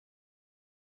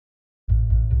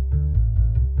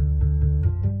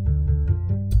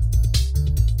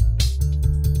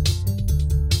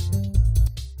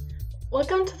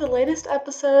Welcome to the latest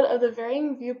episode of the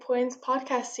Varying Viewpoints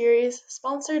podcast series,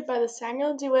 sponsored by the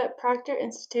Samuel DeWitt Proctor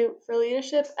Institute for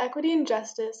Leadership, Equity, and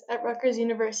Justice at Rutgers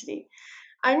University.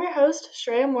 I'm your host,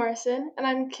 Sharaya Morrison, and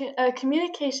I'm a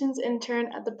communications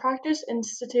intern at the Proctor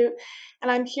Institute,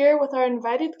 and I'm here with our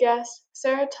invited guest,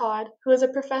 Sarah Todd, who is a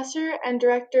professor and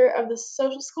director of the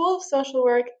School of Social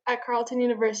Work at Carleton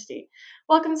University.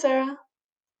 Welcome, Sarah.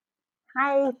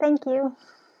 Hi, thank you.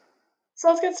 So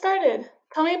let's get started.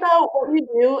 Tell me about what you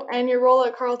do and your role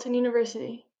at Carleton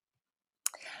University.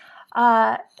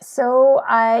 So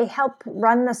I help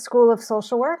run the School of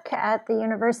Social Work at the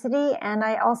university, and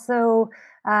I also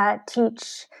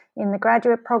teach in the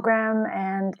graduate program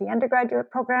and the undergraduate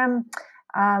program.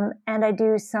 And I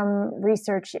do some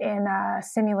research in a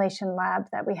simulation lab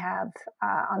that we have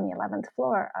on the 11th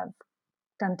floor of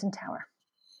Dunton Tower.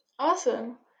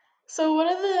 Awesome. So what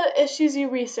are the issues you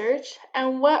research,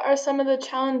 and what are some of the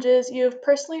challenges you have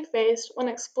personally faced when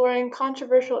exploring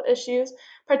controversial issues,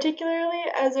 particularly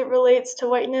as it relates to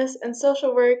whiteness and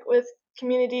social work with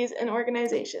communities and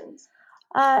organizations?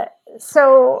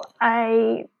 So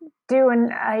I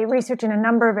I research in a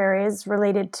number of areas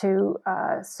related to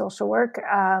social work,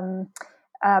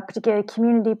 particularly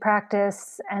community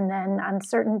practice, and then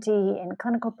uncertainty in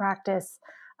clinical practice.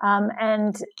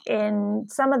 And in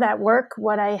some of that work,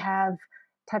 what I have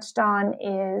touched on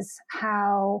is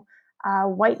how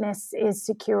whiteness is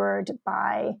secured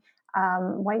by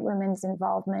white women's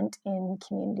involvement in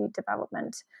community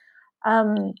development.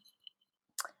 I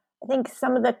think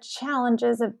some of the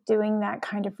challenges of doing that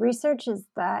kind of research is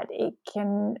that it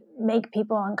can make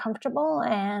people uncomfortable,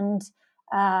 and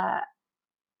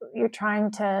you're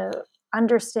trying to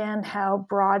understand how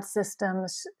broad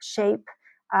systems shape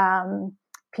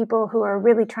people who are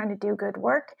really trying to do good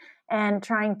work and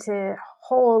trying to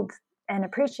hold and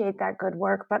appreciate that good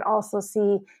work, but also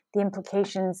see the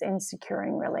implications in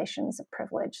securing relations of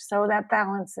privilege. So that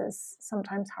balance is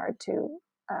sometimes hard to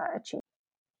achieve.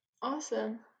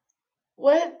 Awesome.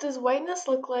 What does whiteness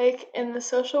look like in the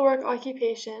social work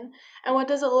occupation, and what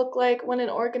does it look like when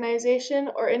an organization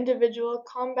or individual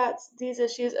combats these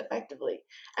issues effectively?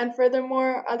 And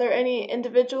furthermore, are there any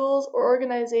individuals or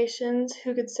organizations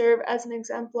who could serve as an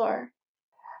exemplar?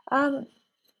 Um,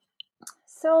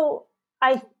 so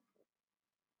I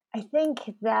I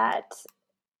think that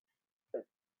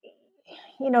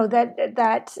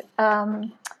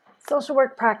social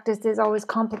work practice is always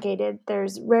complicated.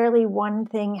 There's rarely one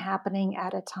thing happening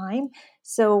at a time.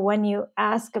 So when you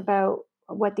ask about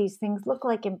what these things look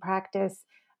like in practice,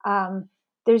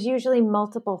 there's usually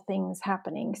multiple things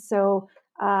happening. So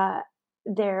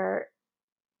there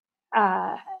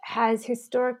has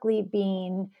historically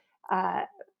been a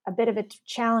bit of a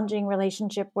challenging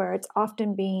relationship where it's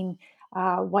often been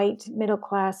white middle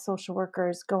class social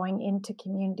workers going into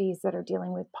communities that are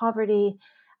dealing with poverty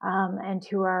and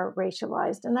who are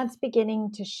racialized. And that's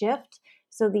beginning to shift.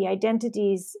 So the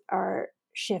identities are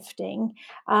shifting.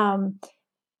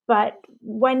 But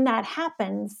when that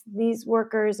happens, these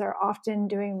workers are often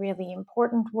doing really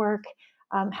important work,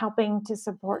 helping to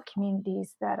support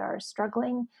communities that are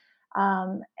struggling,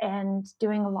 and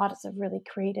doing a lot of really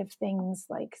creative things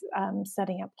like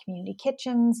setting up community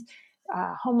kitchens,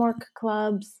 homework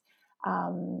clubs,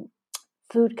 um,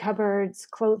 food cupboards,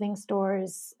 clothing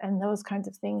stores, and those kinds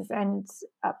of things, and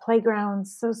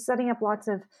playgrounds. So setting up lots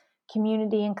of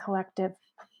community and collective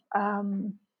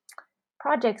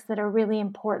projects that are really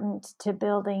important to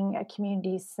building a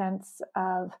community's sense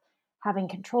of having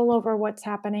control over what's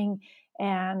happening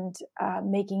and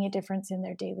making a difference in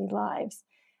their daily lives.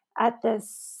 At the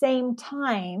same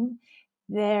time,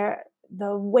 the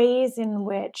ways in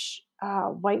which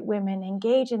white women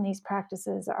engage in these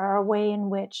practices are a way in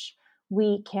which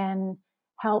we can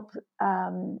help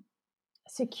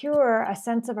secure a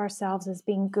sense of ourselves as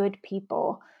being good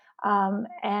people.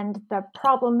 And the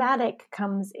problematic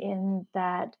comes in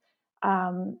that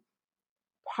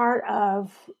part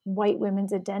of white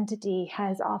women's identity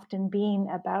has often been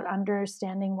about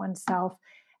understanding oneself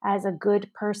as a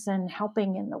good person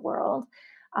helping in the world.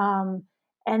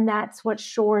 And that's what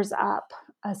shores up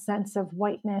a sense of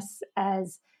whiteness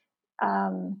as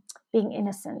being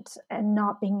innocent and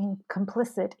not being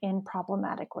complicit in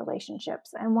problematic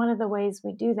relationships. And one of the ways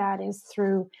we do that is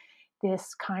through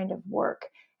this kind of work.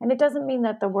 And it doesn't mean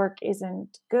that the work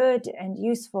isn't good and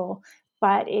useful,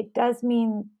 but it does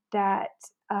mean that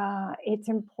it's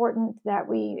important that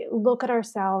we look at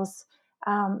ourselves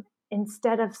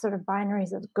instead of sort of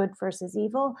binaries of good versus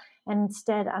evil, and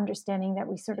instead understanding that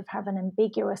we sort of have an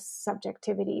ambiguous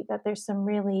subjectivity, that there's some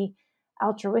really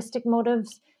altruistic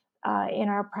motives in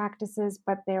our practices,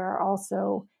 but there are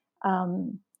also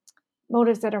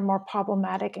motives that are more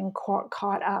problematic and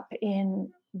caught up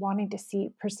in wanting to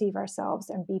perceive ourselves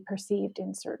and be perceived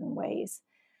in certain ways.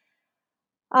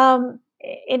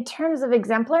 In terms of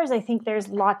exemplars, I think there's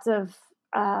lots of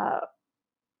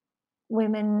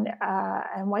women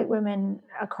and white women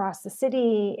across the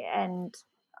city and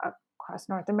across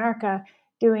North America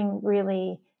doing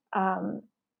really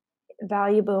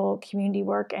valuable community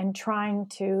work and trying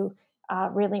to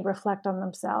really reflect on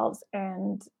themselves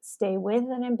and stay with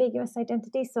an ambiguous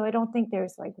identity. So I don't think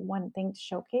there's like one thing to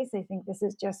showcase. I think this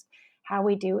is just how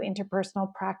we do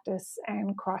interpersonal practice,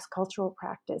 and cross-cultural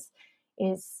practice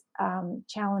is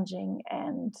challenging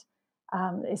and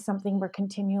is something we're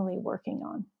continually working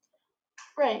on.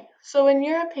 Right. So, in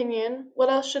your opinion, what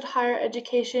else should higher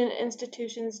education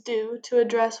institutions do to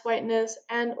address whiteness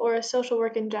and/or social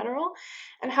work in general?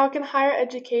 And how can higher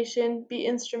education be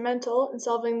instrumental in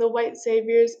solving the white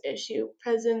saviors issue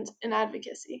present in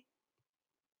advocacy?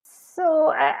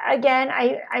 So again,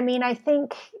 I mean, uh,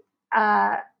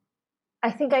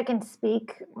 I think I can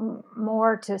speak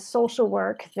more to social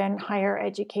work than higher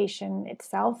education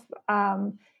itself,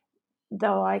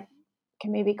 though I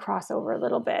can maybe cross over a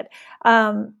little bit.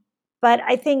 Um, but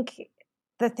I think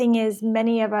the thing is,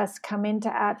 many of us come into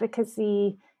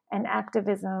advocacy and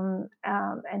activism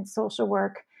and social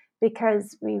work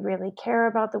because we really care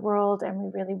about the world and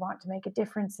we really want to make a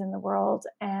difference in the world.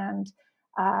 And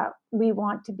we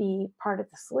want to be part of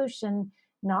the solution,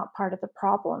 not part of the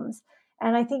problems.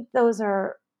 And I think those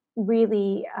are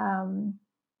really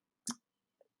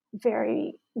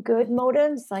very good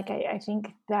motives. Like, I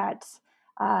think that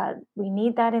we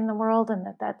need that in the world and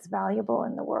that that's valuable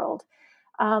in the world.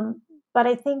 But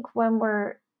I think when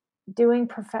we're doing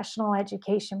professional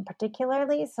education,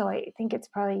 particularly, so I think it's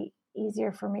probably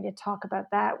easier for me to talk about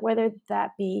that, whether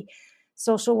that be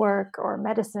social work or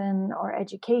medicine or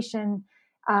education,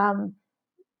 um,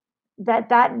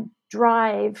 that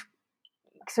drive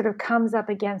sort of comes up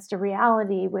against a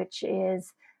reality, which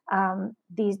is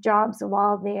these jobs,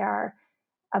 while they are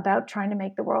about trying to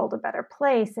make the world a better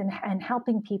place and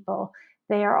helping people,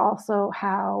 they are also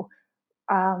how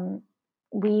um,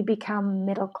 we become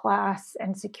middle class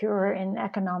and secure in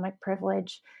economic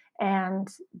privilege, and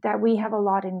that we have a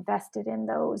lot invested in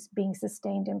those being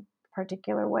sustained in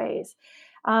particular ways.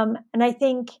 And I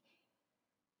think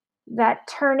that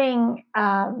turning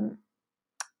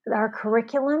our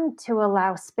curriculum to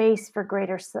allow space for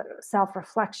greater self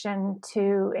reflection,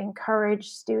 to encourage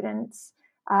students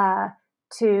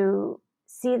to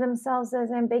see themselves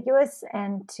as ambiguous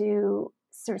and to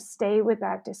sort of stay with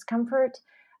that discomfort,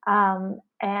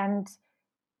 and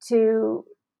to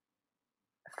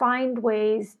find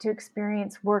ways to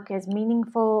experience work as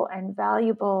meaningful and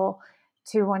valuable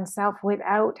to oneself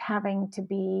without having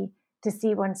to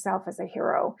see oneself as a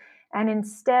hero, and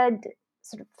instead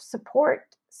sort of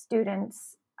support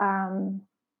students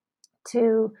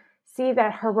to see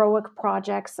that heroic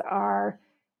projects are,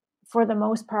 for the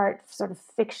most part, sort of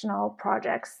fictional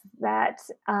projects, that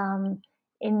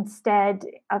instead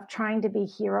of trying to be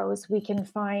heroes, we can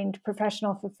find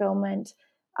professional fulfillment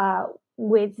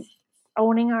with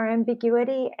owning our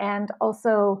ambiguity, and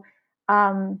also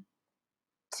um,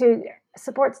 to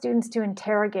support students to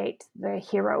interrogate the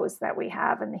heroes that we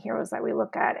have and the heroes that we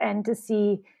look at, and to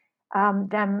see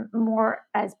them more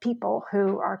as people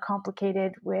who are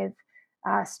complicated with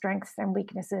strengths and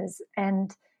weaknesses,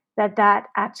 and that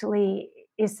actually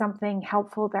is something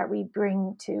helpful that we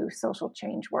bring to social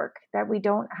change work, that we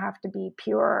don't have to be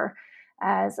pure,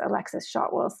 as Alexis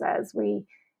Shotwell says. We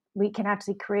can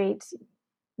actually create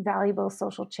valuable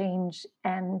social change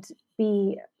and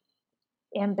be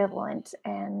ambivalent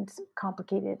and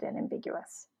complicated and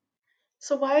ambiguous.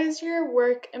 So, why is your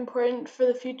work important for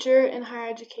the future in higher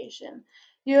education?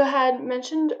 You had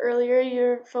mentioned earlier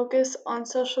your focus on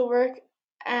social work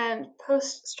and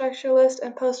post structuralist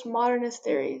and postmodernist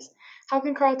theories. How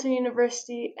can Carleton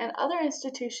University and other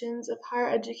institutions of higher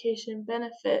education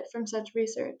benefit from such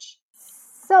research?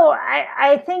 So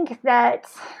I think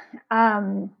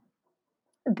um,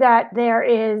 that there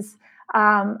is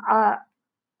um, a,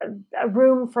 a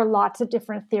room for lots of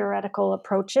different theoretical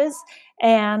approaches,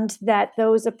 and that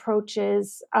those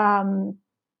approaches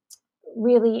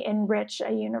really enrich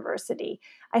a university.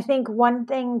 I think one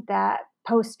thing that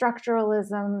post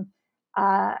structuralism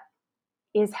uh,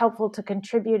 is helpful to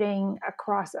contributing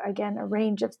across, again, a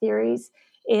range of theories,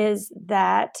 is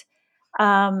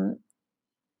um,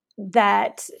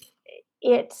 that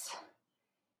it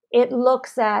it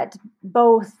looks at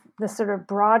both the sort of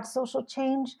broad social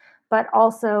change, but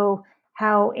also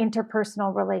how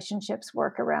interpersonal relationships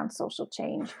work around social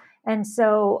change. And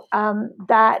so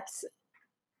that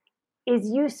is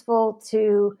useful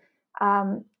to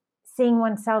seeing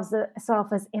oneself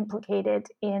as implicated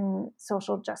in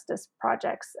social justice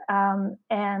projects,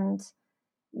 and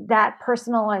that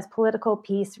personalized political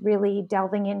piece, really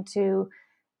delving into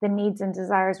the needs and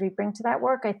desires we bring to that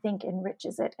work, I think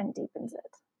enriches it and deepens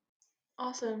it.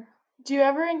 Awesome. Do you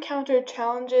ever encounter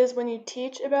challenges when you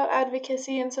teach about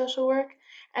advocacy and social work?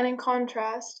 And in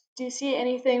contrast, do you see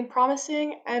anything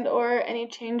promising and or any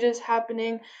changes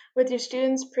happening with your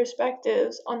students'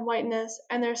 perspectives on whiteness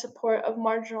and their support of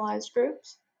marginalized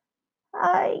groups?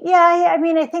 Yeah, I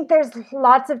mean, I think there's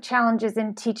lots of challenges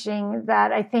in teaching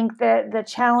that. I think that the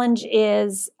challenge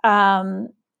is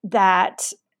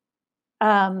that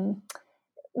um,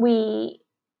 we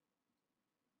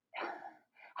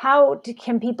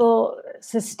can people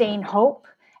sustain hope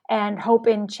and hope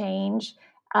in change?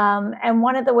 And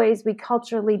one of the ways we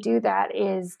culturally do that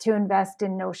is to invest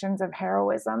in notions of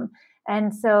heroism.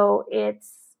 And so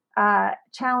it's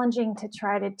challenging to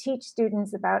try to teach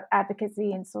students about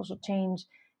advocacy and social change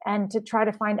and to try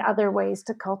to find other ways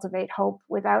to cultivate hope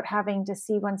without having to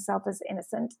see oneself as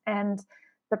innocent. And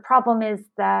the problem is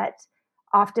that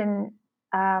often,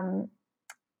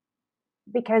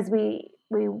 because we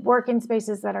work in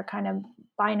spaces that are kind of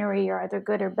binary or either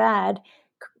good or bad,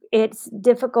 it's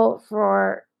difficult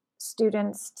for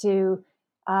students to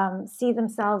see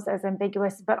themselves as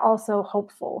ambiguous, but also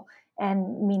hopeful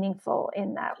and meaningful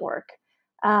in that work.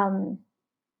 Um,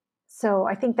 so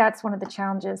I think that's one of the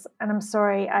challenges. And I'm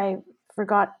sorry, I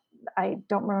forgot. I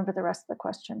don't remember the rest of the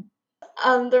question.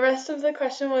 The rest of the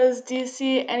question was, do you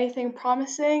see anything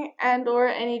promising and or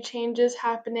any changes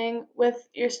happening with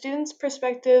your students'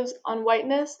 perspectives on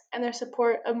whiteness and their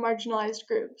support of marginalized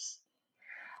groups?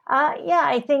 Yeah,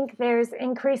 I think there's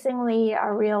increasingly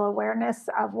a real awareness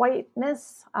of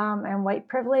whiteness and white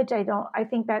privilege. I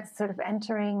think that's sort of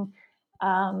entering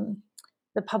um,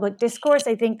 the public discourse.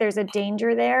 I think there's a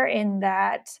danger there in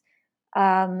that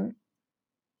um,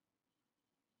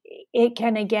 it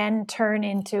can again turn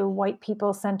into white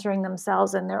people centering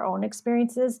themselves and their own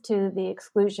experiences to the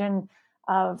exclusion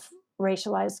of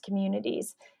racialized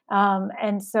communities.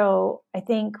 And so I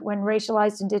think when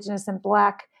racialized, Indigenous, and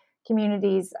Black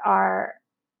communities are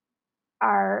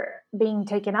being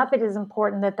taken up, it is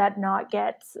important that that not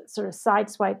gets sort of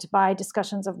sideswiped by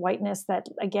discussions of whiteness that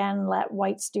again let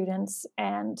white students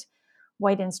and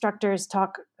white instructors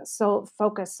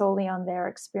focus solely on their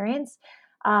experience.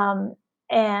 Um,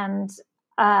 and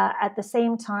at the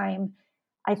same time,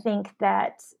 I think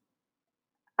that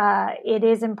it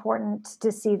is important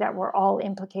to see that we're all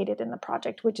implicated in the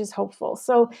project, which is hopeful.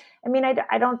 So, I mean,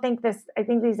 I don't think this, I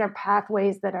think these are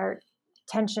pathways that are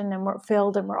tension and we're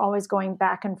filled and we're always going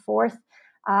back and forth.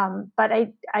 But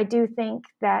I do think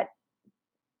that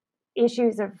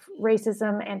issues of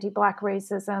racism, anti Black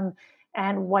racism,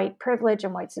 and white privilege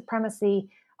and white supremacy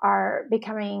are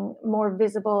becoming more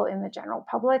visible in the general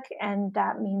public. And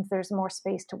that means there's more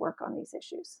space to work on these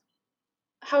issues.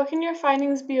 How can your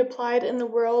findings be applied in the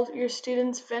world your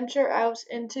students venture out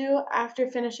into after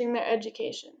finishing their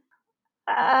education?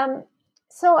 Um,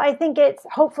 so I think it's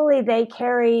hopefully they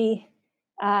carry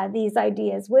these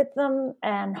ideas with them,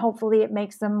 and hopefully it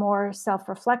makes them more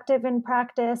self-reflective in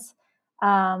practice,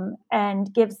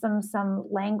 and gives them some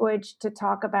language to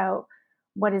talk about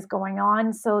what is going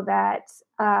on, so that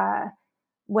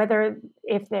whether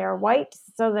if they're white,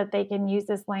 so that they can use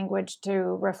this language to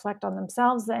reflect on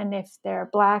themselves, and if they're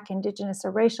Black, Indigenous,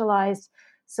 or racialized,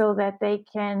 so that they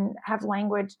can have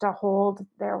language to hold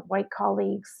their white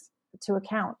colleagues to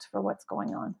account for what's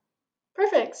going on.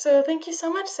 Perfect. So thank you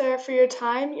so much, Sarah, for your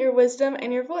time, your wisdom,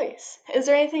 and your voice. Is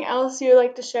there anything else you would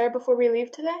like to share before we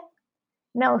leave today?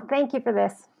 No, thank you for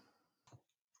this.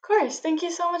 Of course. Thank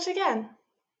you so much again.